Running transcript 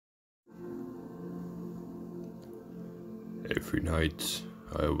Every night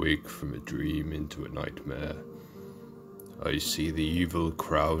I awake from a dream into a nightmare. I see the evil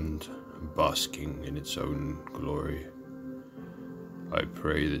crowned and basking in its own glory. I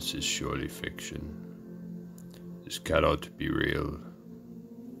pray this is surely fiction. This cannot be real.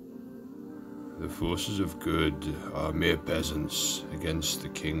 The forces of good are mere peasants against the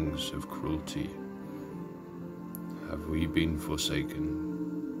kings of cruelty. Have we been forsaken?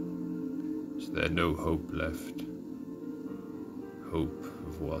 Is there no hope left? Hope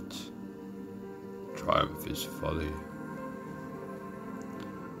of what? Triumph is folly.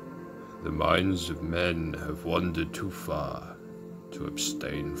 The minds of men have wandered too far to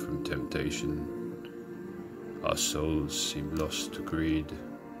abstain from temptation. Our souls seem lost to greed,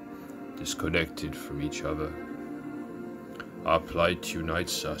 disconnected from each other. Our plight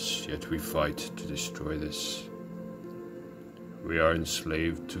unites us, yet we fight to destroy this. We are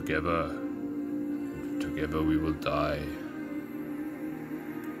enslaved together, and together we will die.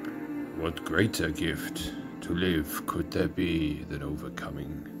 What greater gift to live could there be than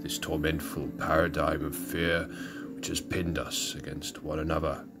overcoming this tormentful paradigm of fear which has pinned us against one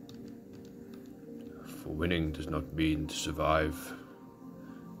another? For winning does not mean to survive,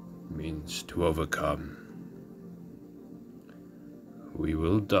 it means to overcome. We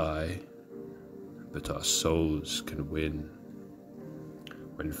will die, but our souls can win.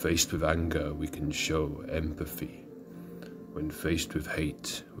 When faced with anger, we can show empathy. When faced with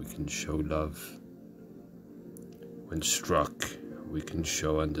hate, we can show love. When struck, we can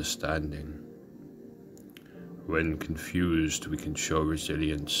show understanding. When confused, we can show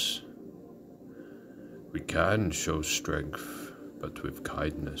resilience. We can show strength, but with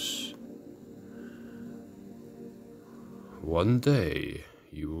kindness. One day,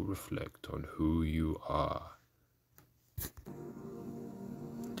 you will reflect on who you are.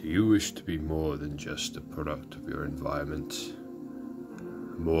 Do you wish to be more than just a product of your environment?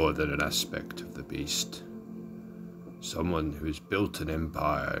 More than an aspect of the beast? Someone who has built an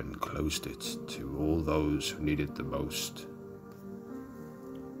empire and closed it to all those who need it the most?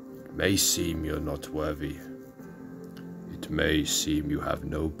 It may seem you're not worthy. It may seem you have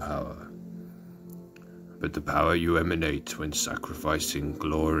no power. But the power you emanate when sacrificing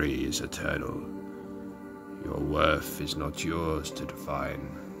glory is eternal. Your worth is not yours to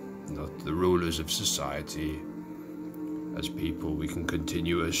define, not the rulers of society. As people, we can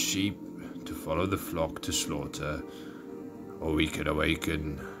continue as sheep to follow the flock to slaughter, or we can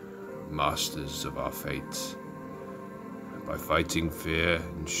awaken, masters of our fate. By fighting fear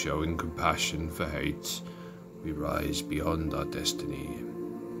and showing compassion for hate, we rise beyond our destiny.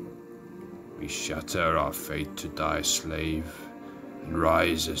 We shatter our fate to die a slave and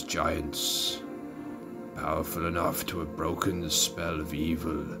rise as giants, powerful enough to have broken the spell of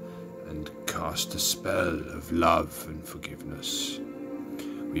evil and cast a spell of love and forgiveness.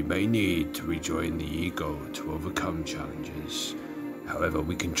 We may need to rejoin the ego to overcome challenges. However,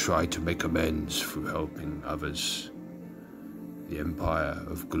 we can try to make amends through helping others. The empire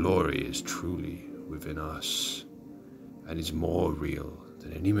of glory is truly within us and is more real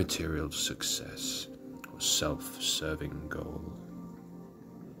than any material success or self-serving goal.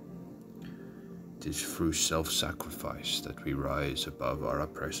 It is through self-sacrifice that we rise above our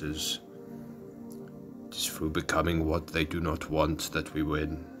oppressors. It is through becoming what they do not want that we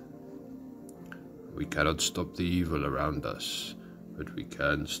win. We cannot stop the evil around us, but we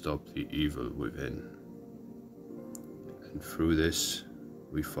can stop the evil within. And through this,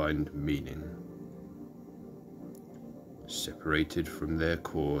 we find meaning. Separated from their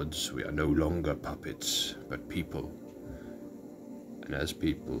cords, we are no longer puppets, but people. And as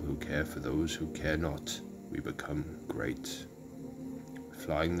people who care for those who care not, we become great,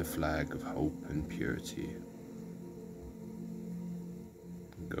 flying the flag of hope and purity.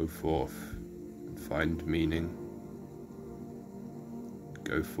 Go forth and find meaning.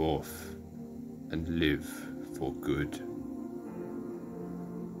 Go forth and live for good.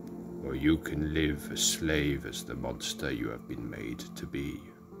 Or you can live a slave as the monster you have been made to be.